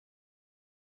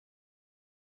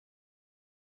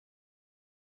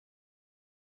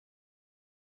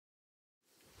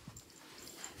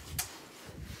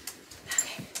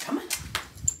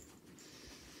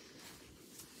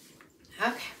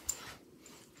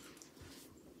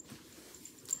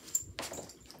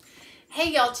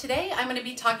Hey y'all, today I'm going to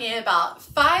be talking about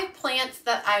 5 plants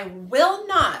that I will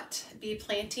not be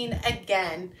planting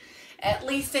again, at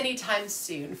least anytime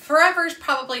soon. Forever is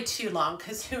probably too long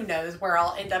because who knows where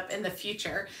I'll end up in the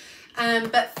future.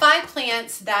 But 5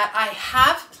 plants that I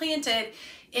have planted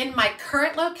in my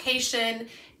current location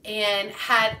and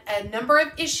had a number of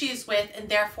issues with and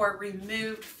therefore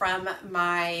removed from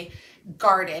my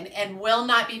garden and will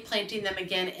not be planting them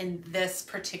again in this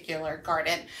particular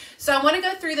garden. So I want to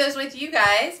go through those with you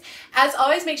guys. As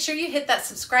always, make sure you hit that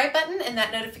subscribe button and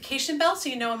that notification bell so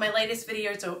you know when my latest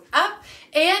videos are up,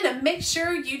 and make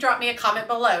sure you drop me a comment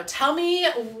below. Tell me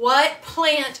what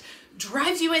plant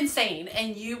drives you insane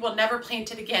and you will never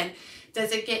plant it again.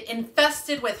 Does it get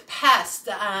infested with pests?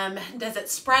 Does it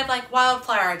spread like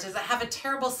wildfire? Does it have a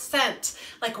terrible scent?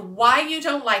 Like why you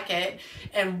don't like it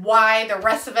and why the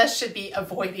rest of us should be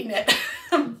avoiding it.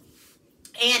 And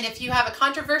if you have a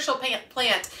controversial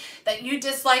plant that you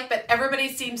dislike but everybody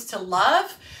seems to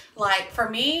love, like for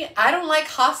me, I don't like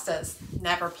hostas.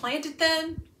 Never planted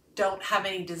them, don't have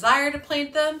any desire to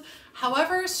plant them.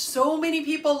 However, so many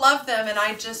people love them and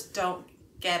I just don't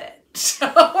get it. So,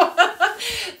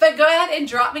 but go ahead and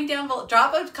drop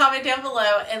a comment down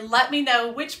below and let me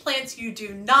know which plants you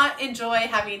do not enjoy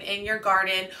having in your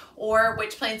garden or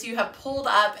which plants you have pulled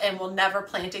up and will never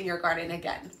plant in your garden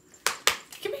again.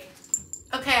 Come here.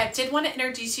 Okay, I did want to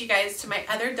introduce you guys to my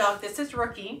other dog. This is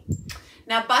Rookie.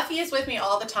 Now Buffy is with me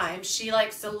all the time. She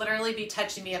likes to literally be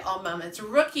touching me at all moments.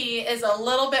 Rookie is a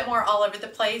little bit more all over the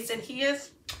place, and he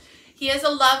is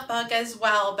a love bug as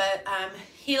well, but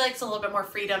he likes a little bit more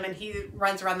freedom and he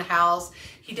runs around the house.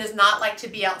 He does not like to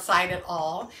be outside at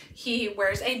all. He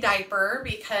wears a diaper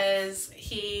because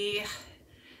he's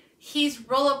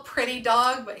real a pretty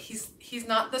dog, but he's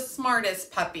not the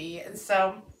smartest puppy, and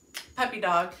so puppy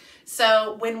dog.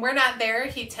 So when we're not there,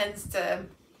 he tends to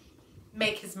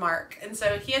make his mark, and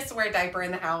so he has to wear a diaper in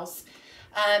the house.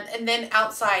 And then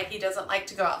outside, he doesn't like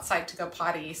to go outside to go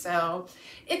potty. So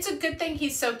it's a good thing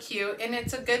he's so cute, and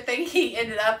it's a good thing he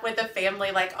ended up with a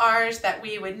family like ours that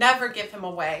we would never give him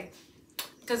away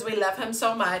because we love him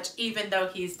so much, even though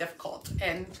he's difficult.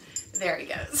 And there he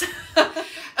goes.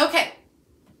 Okay,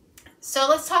 so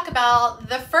let's talk about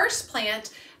the first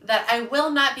plant that I will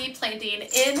not be planting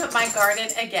in my garden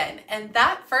again. And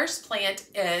that first plant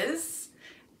is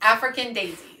African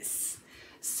daisies.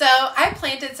 So I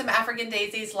planted some African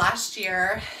daisies last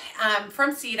year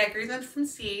from seed. I grew them from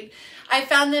seed. I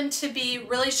found them to be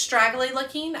really straggly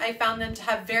looking. I found them to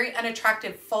have very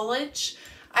unattractive foliage.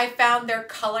 I found their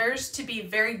colors to be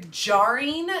very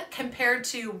jarring compared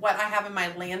to what I have in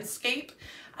my landscape.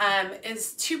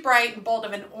 It's too bright and bold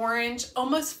of an orange,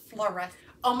 almost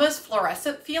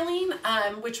fluorescent feeling,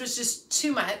 which was just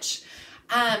too much.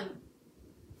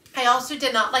 I also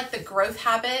did not like the growth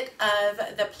habit of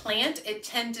the plant. It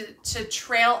tended to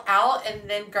trail out and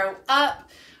then grow up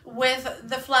with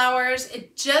the flowers.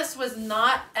 It just was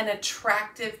not an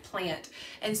attractive plant.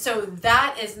 And so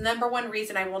that is #1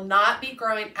 reason I will not be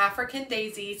growing African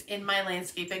daisies in my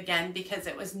landscape again, because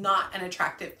it was not an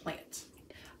attractive plant.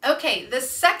 Okay, the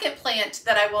second plant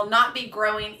that I will not be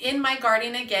growing in my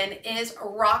garden again is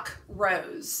rock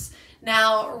rose.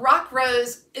 Now, rock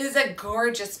rose is a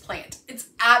gorgeous plant. It's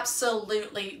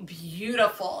absolutely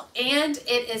beautiful, and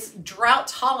it is drought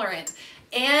tolerant,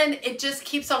 and it just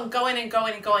keeps on going and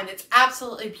going and going. It's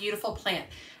absolutely beautiful plant.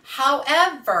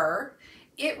 However,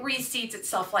 it reseeds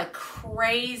itself like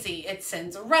crazy. It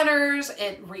sends runners,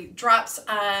 it drops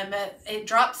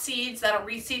seeds that'll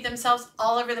reseed themselves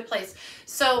all over the place.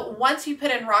 So once you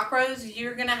put in rock rose,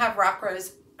 you're gonna have rock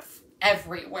rose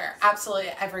everywhere,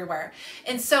 absolutely everywhere.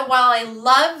 And so while I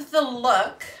love the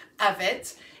look of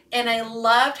it, and I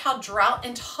loved how drought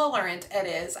intolerant it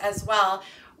is as well,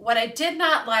 what I did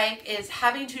not like is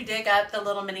having to dig up the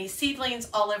little mini seedlings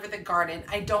all over the garden.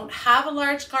 I don't have a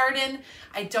large garden.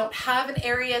 I don't have an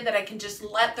area that I can just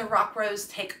let the rock rose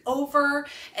take over.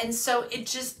 And so it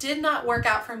just did not work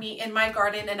out for me in my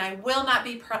garden, and I will not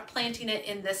be planting it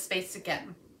in this space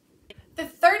again. The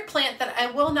third plant that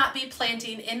I will not be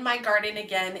planting in my garden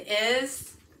again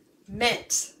is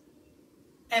mint.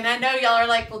 And I know y'all are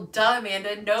like, well, duh,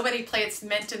 Amanda, nobody plants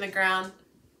mint in the ground.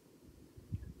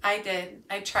 I did.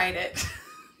 I tried it.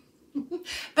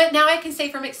 But now I can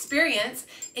say from experience,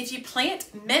 if you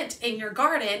plant mint in your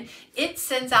garden, it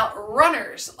sends out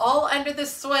runners all under the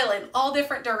soil in all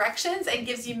different directions and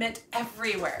gives you mint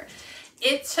everywhere.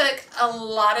 It took a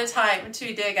lot of time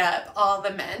to dig up all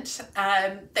the mint.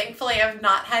 Thankfully, I've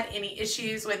not had any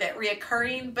issues with it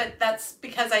reoccurring, but that's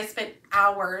because I spent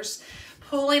hours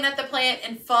pulling at the plant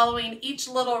and following each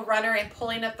little runner and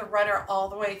pulling up the runner all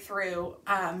the way through.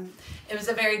 It was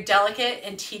a very delicate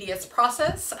and tedious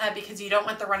process because you don't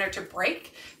want the runner to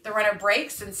break. If the runner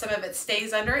breaks and some of it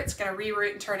stays under, it's going to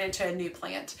reroot and turn into a new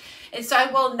plant. And so I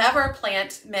will never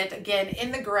plant mint again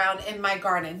in the ground in my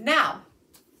garden. Now,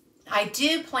 I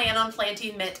do plan on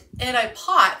planting mint in a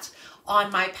pot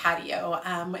on my patio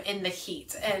in the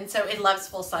heat, and so it loves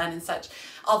full sun and such.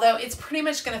 Although it's pretty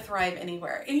much going to thrive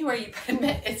anywhere you put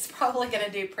it, it's probably going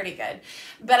to do pretty good.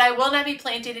 But I will not be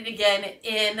planting it again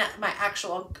in my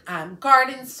actual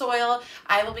garden soil.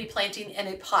 I will be planting in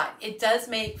a pot. It does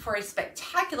make for a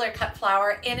spectacular cut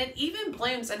flower, and it even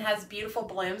blooms and has beautiful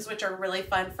blooms, which are really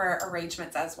fun for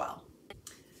arrangements as well.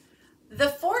 The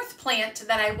fourth plant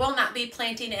that I will not be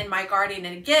planting in my garden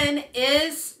again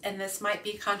is, and this might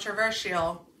be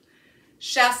controversial,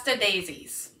 Shasta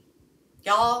daisies.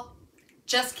 Y'all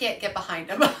just can't get behind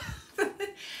them.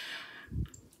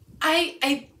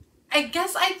 I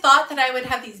guess I thought that I would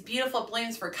have these beautiful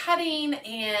blooms for cutting,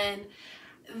 and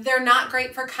they're not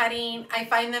great for cutting. I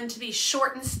find them to be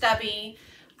short and stubby.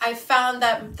 I found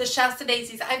that the Shasta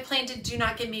daisies I've planted do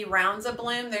not give me rounds of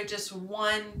bloom. They're just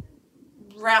one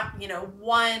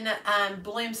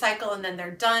bloom cycle and then they're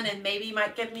done, and maybe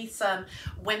might give me some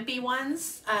wimpy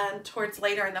ones towards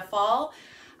later in the fall.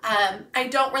 I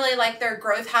don't really like their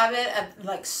growth habit of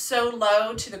like so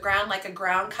low to the ground, like a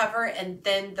ground cover, and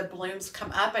then the blooms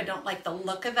come up. I don't like the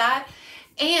look of that.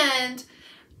 And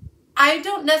I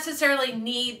don't necessarily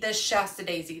need this Shasta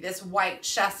daisy, this white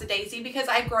Shasta daisy, because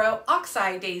I grow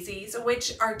oxeye daisies,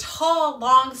 which are tall,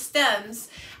 long stems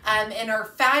and are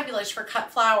fabulous for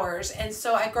cut flowers. And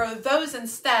so I grow those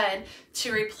instead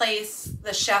to replace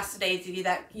the Shasta daisy,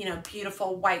 that,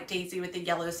 beautiful white daisy with the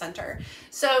yellow center.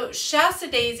 So Shasta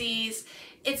daisies,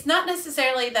 it's not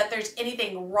necessarily that there's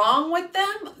anything wrong with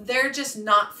them. They're just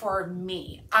not for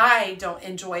me. I don't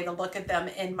enjoy the look of them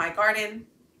in my garden.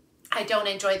 I don't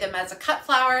enjoy them as a cut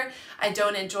flower. I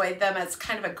don't enjoy them as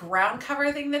kind of a ground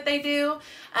cover thing that they do.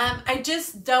 I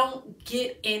just don't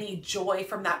get any joy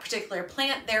from that particular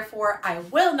plant. Therefore, I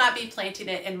will not be planting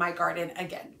it in my garden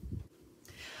again.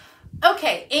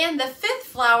 Okay, and the fifth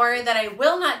flower that I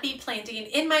will not be planting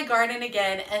in my garden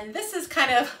again, and this is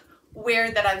kind of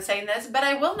weird that I'm saying this, but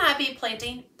I will not be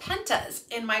planting pentas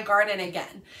in my garden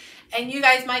again. And you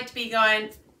guys might be going,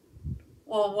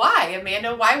 well, why,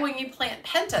 Amanda? Why wouldn't you plant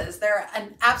pentas? They're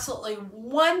an absolutely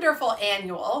wonderful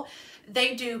annual.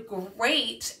 They do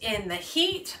great in the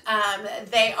heat.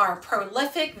 They are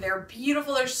prolific. They're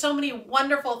beautiful. There's so many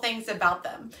wonderful things about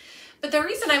them. But the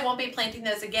reason I won't be planting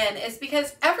those again is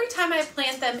because every time I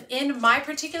plant them in my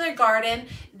particular garden,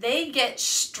 they get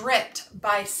stripped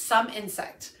by some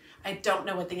insect. I don't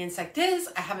know what the insect is.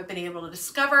 I haven't been able to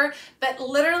discover, but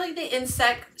literally the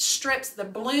insect strips the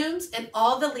blooms and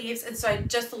all the leaves, and so I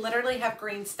just literally have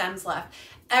green stems left.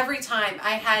 Every time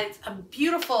I had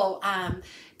beautiful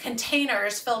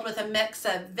containers filled with a mix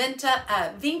of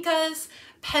vincas,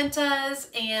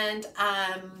 pentas, and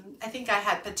I think I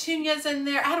had petunias in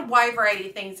there. I had a wide variety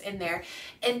of things in there.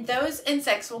 And those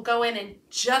insects will go in and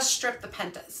just strip the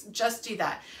pentas, just do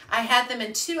that. I had them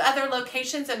in 2 other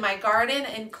locations in my garden,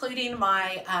 including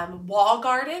my wall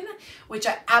garden, which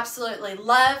I absolutely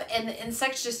love. And the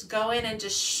insects just go in and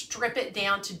just strip it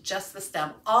down to just the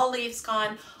stem. All leaves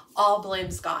gone, all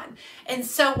blooms gone. And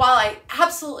so while I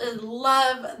absolutely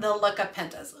love the look of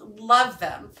pentas, love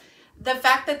them, the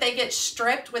fact that they get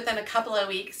stripped within a couple of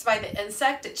weeks by the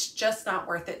insect, it's just not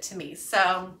worth it to me.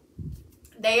 So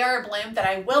they are a bloom that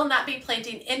I will not be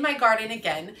planting in my garden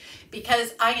again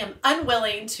because I am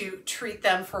unwilling to treat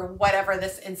them for whatever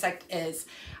this insect is.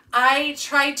 I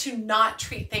try to not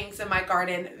treat things in my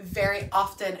garden very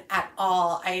often at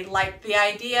all. I like the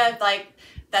idea of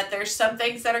that there's some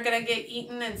things that are going to get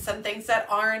eaten and some things that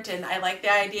aren't, and I like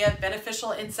the idea of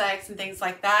beneficial insects and things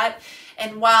like that.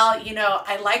 And while,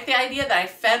 I like the idea that I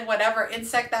fed whatever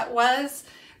insect that was,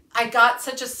 I got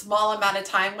such a small amount of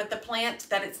time with the plant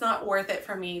that it's not worth it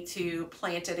for me to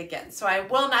plant it again. So I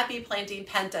will not be planting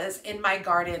pentas in my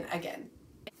garden again.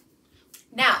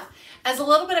 Now, as a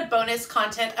little bit of bonus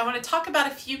content, I want to talk about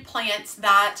a few plants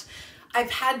that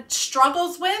I've had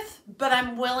struggles with, but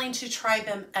I'm willing to try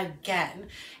them again.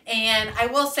 And I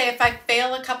will say if I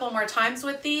fail a couple more times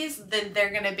with these, then they're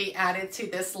going to be added to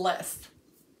this list.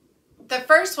 The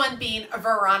first one being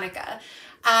Veronica.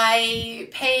 I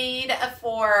paid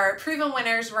for Proven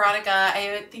Winners Veronica.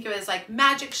 I think it was like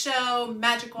Magic Show,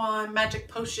 Magic Wand, Magic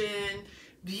Potion.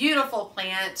 Beautiful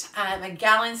plant, a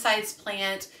gallon-sized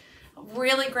plant.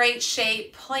 Really great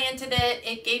shape, planted it.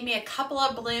 It gave me a couple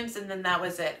of blooms and then that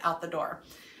was it, out the door.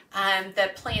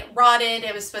 The plant rotted.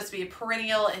 It was supposed to be a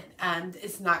perennial, and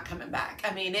it's not coming back.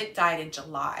 I mean, it died in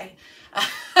July.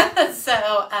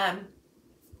 So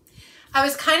I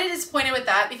was kind of disappointed with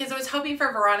that because I was hoping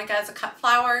for Veronica as a cut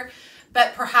flower,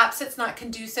 but perhaps it's not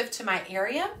conducive to my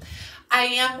area. I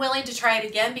am willing to try it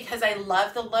again because I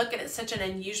love the look and it's such an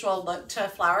unusual look to a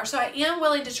flower. So I am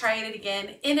willing to try it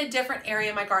again in a different area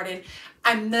of my garden.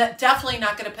 I'm definitely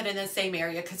not going to put it in the same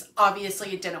area because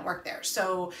obviously it didn't work there.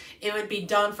 So it would be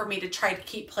dumb for me to try to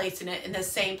keep placing it in the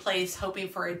same place hoping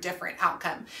for a different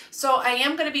outcome. So I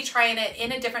am going to be trying it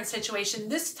in a different situation.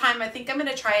 This time I think I'm going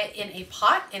to try it in a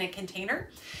pot, in a container,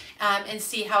 and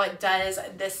see how it does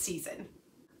this season.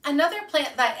 Another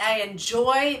plant that I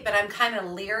enjoy, but I'm kind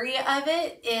of leery of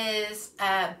it, is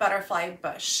a butterfly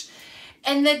bush.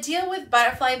 And the deal with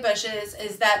butterfly bushes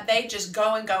is that they just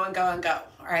go and go and go and go,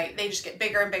 all right? They just get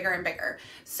bigger and bigger and bigger.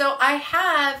 So I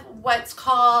have what's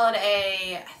called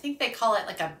I think they call it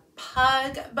like a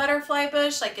pug butterfly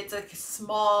bush. Like it's like a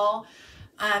small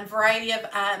variety of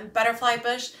butterfly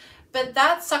bush. But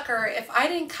that sucker, if I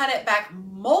didn't cut it back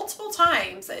multiple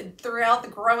times throughout the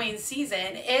growing season,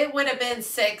 it would have been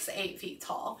 6-8 feet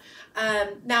tall.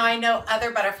 Now I know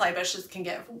other butterfly bushes can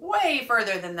get way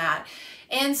further than that.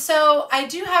 And so I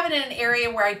do have it in an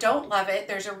area where I don't love it.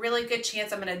 There's a really good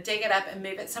chance I'm going to dig it up and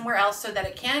move it somewhere else so that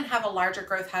it can have a larger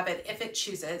growth habit if it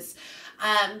chooses.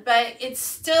 But it's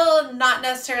still not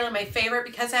necessarily my favorite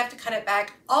because I have to cut it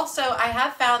back. Also, I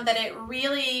have found that it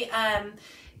really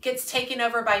gets taken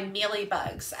over by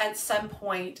mealybugs at some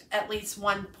point, at least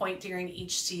one point during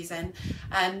each season.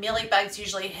 Mealybugs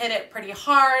usually hit it pretty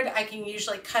hard. I can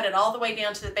usually cut it all the way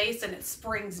down to the base and it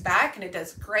springs back and it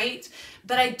does great,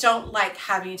 but I don't like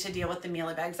having to deal with the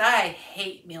mealybugs. I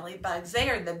hate mealybugs.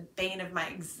 They are the bane of my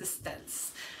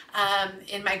existence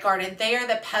in my garden. They are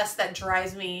the pest that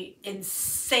drives me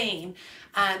insane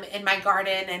in my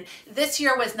garden. And this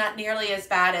year was not nearly as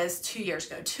bad as 2 years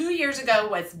ago. 2 years ago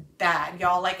was bad,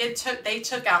 y'all. Like they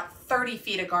took out 30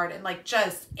 feet of garden, like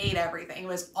just ate everything. It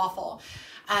was awful.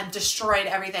 Destroyed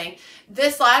everything.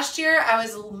 This last year, I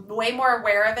was way more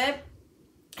aware of it.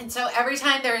 And so every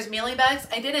time there was mealybugs,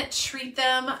 I didn't treat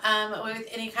them with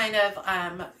any kind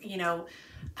of,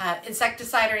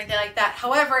 insecticide or anything like that.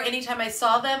 However, anytime I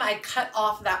saw them, I cut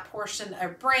off that portion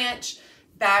of branch,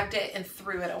 bagged it, and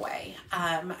threw it away.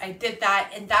 I did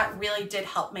that, and that really did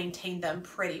help maintain them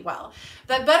pretty well.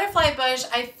 The butterfly bush,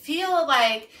 I feel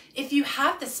like if you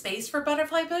have the space for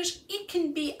butterfly bush, it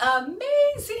can be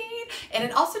amazing. And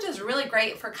it also does really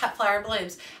great for cut flower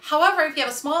blooms. However, if you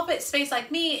have a small bit space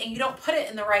like me and you don't put it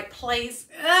in the right place,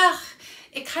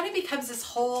 it kind of becomes this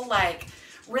whole like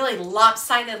really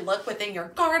lopsided look within your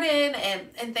garden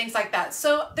and things like that.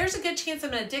 So there's a good chance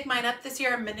I'm going to dig mine up this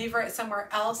year and maneuver it somewhere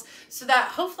else so that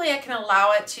hopefully I can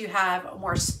allow it to have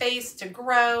more space to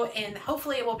grow, and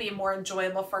hopefully it will be more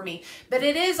enjoyable for me. But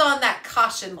it is on that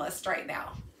caution list right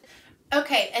now.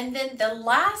 Okay, and then the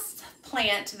last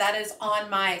plant that is on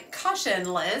my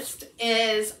caution list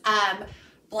is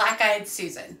Black-Eyed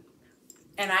Susan.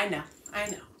 And I know.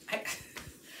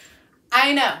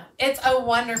 I know, it's a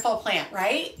wonderful plant,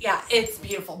 right? Yeah, it's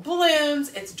beautiful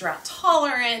blooms, it's drought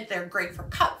tolerant, they're great for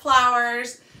cut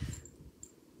flowers.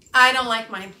 I don't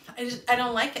like mine. I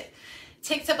don't like it. It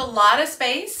takes up a lot of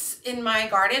space in my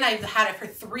garden. I've had it for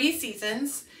 3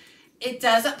 seasons. It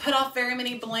doesn't put off very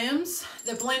many blooms.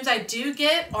 The blooms I do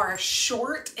get are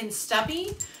short and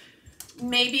stubby.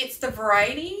 Maybe it's the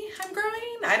variety I'm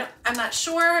growing. I'm not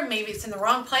sure. Maybe it's in the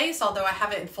wrong place, although I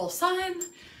have it in full sun.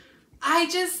 I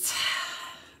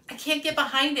can't get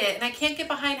behind it, and I can't get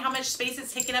behind how much space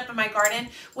it's taking up in my garden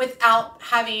without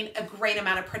having a great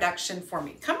amount of production for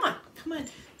me. Come on, come on.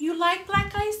 You like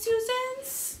Black-Eyed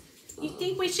Susans? You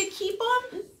think we should keep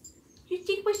them? You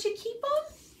think we should keep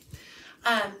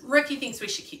them? Rookie thinks we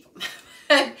should keep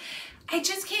them. I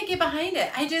just can't get behind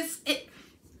it.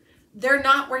 They're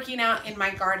not working out in my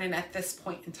garden at this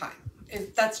point in time.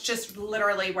 That's just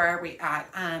literally where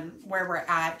we're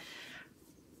at.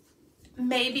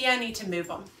 Maybe I need to move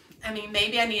them. I mean,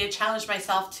 maybe I need to challenge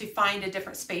myself to find a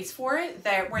different space for it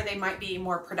where they might be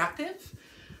more productive.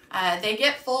 They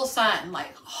get full sun,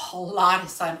 like a lot of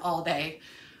sun all day.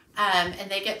 And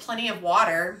they get plenty of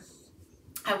water.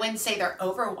 I wouldn't say they're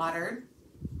overwatered.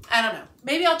 I don't know.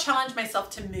 Maybe I'll challenge myself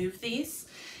to move these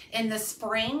in the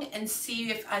spring and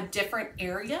see if a different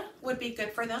area would be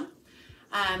good for them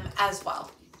as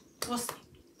well. We'll see.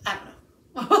 I don't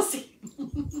know. We'll see.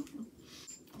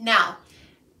 Now,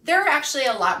 there are actually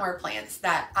a lot more plants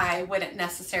that I wouldn't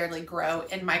necessarily grow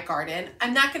in my garden.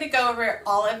 I'm not going to go over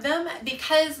all of them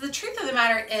because the truth of the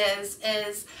matter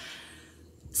is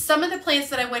some of the plants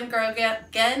that I wouldn't grow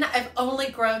again, I've only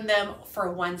grown them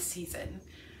for one season.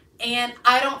 And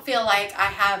I don't feel like I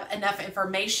have enough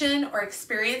information or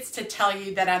experience to tell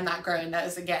you that I'm not growing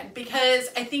those again, because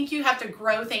I think you have to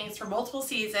grow things for multiple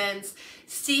seasons,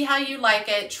 see how you like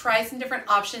it, try some different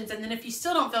options, and then if you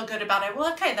still don't feel good about it,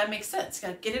 well, okay, that makes sense.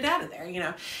 Get it out of there, you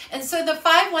know. And so the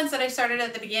 5 ones that I started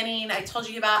at the beginning, I told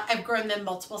you about, I've grown them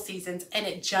multiple seasons, and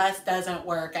it just doesn't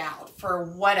work out for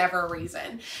whatever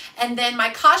reason. And then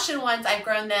my caution ones, I've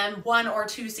grown them 1 or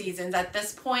 2 seasons at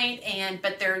this point,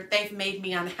 but they've made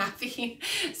me unhappy.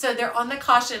 So they're on the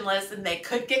caution list, and they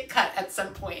could get cut at some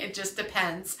point. It just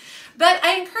depends. But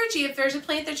I encourage you, if there's a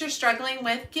plant that you're struggling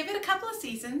with, give it a couple of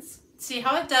seasons. See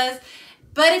how it does.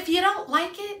 But if you don't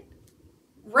like it,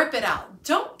 rip it out.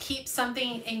 Don't keep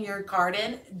something in your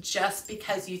garden just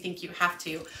because you think you have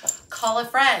to. Call a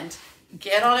friend,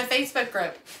 get on a Facebook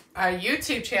group, a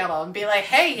YouTube channel, and be like,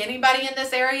 hey, anybody in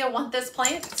this area want this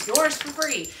plant? It's yours for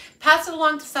free. Pass it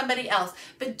along to somebody else.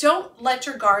 But don't let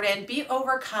your garden be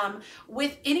overcome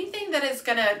with anything that is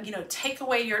gonna, you know, take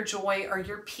away your joy or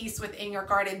your peace within your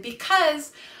garden,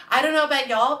 because I don't know about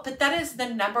y'all, but that is the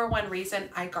 #1 reason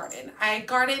I garden. I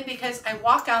garden because I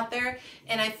walk out there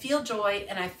and I feel joy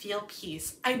and I feel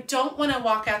peace. I don't want to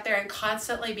walk out there and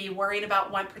constantly be worried about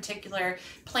one particular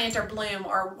plant or bloom,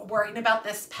 or worrying about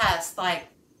this pest. Like,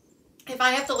 if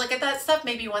I have to look at that stuff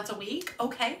maybe once a week,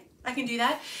 okay, I can do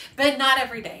that, but not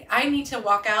every day. I need to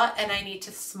walk out and I need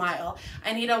to smile.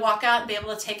 I need to walk out and be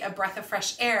able to take a breath of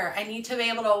fresh air. I need to be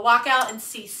able to walk out and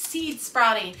see seeds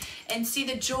sprouting and see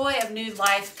the joy of new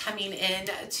life coming in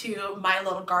to my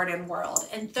little garden world.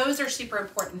 And those are super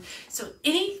important. So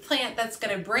any plant that's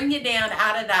going to bring you down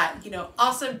out of that, you know,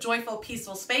 awesome, joyful,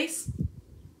 peaceful space,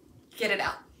 get it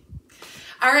out.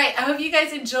 All right, I hope you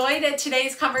guys enjoyed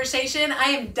today's conversation. I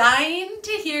am dying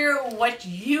to hear what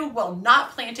you will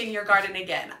not plant in your garden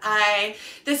again.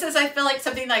 This is, I feel like,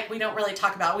 something like we don't really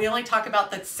talk about. We only talk about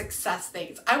the success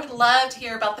things. I would love to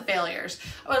hear about the failures.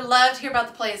 I would love to hear about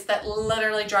the plants that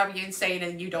literally drive you insane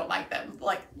and you don't like them.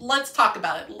 Like, let's talk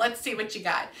about it. Let's see what you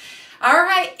got. All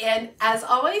right, and as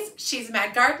always, she's a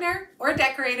mad gardener or a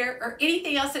decorator or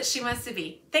anything else that she wants to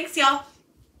be. Thanks, y'all.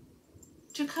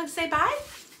 Do you come say bye?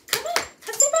 Come on.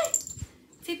 Come say bye.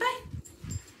 Say bye.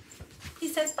 He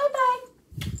says bye-bye.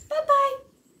 Bye-bye.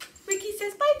 Ricky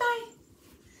says bye-bye.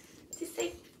 Just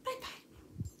say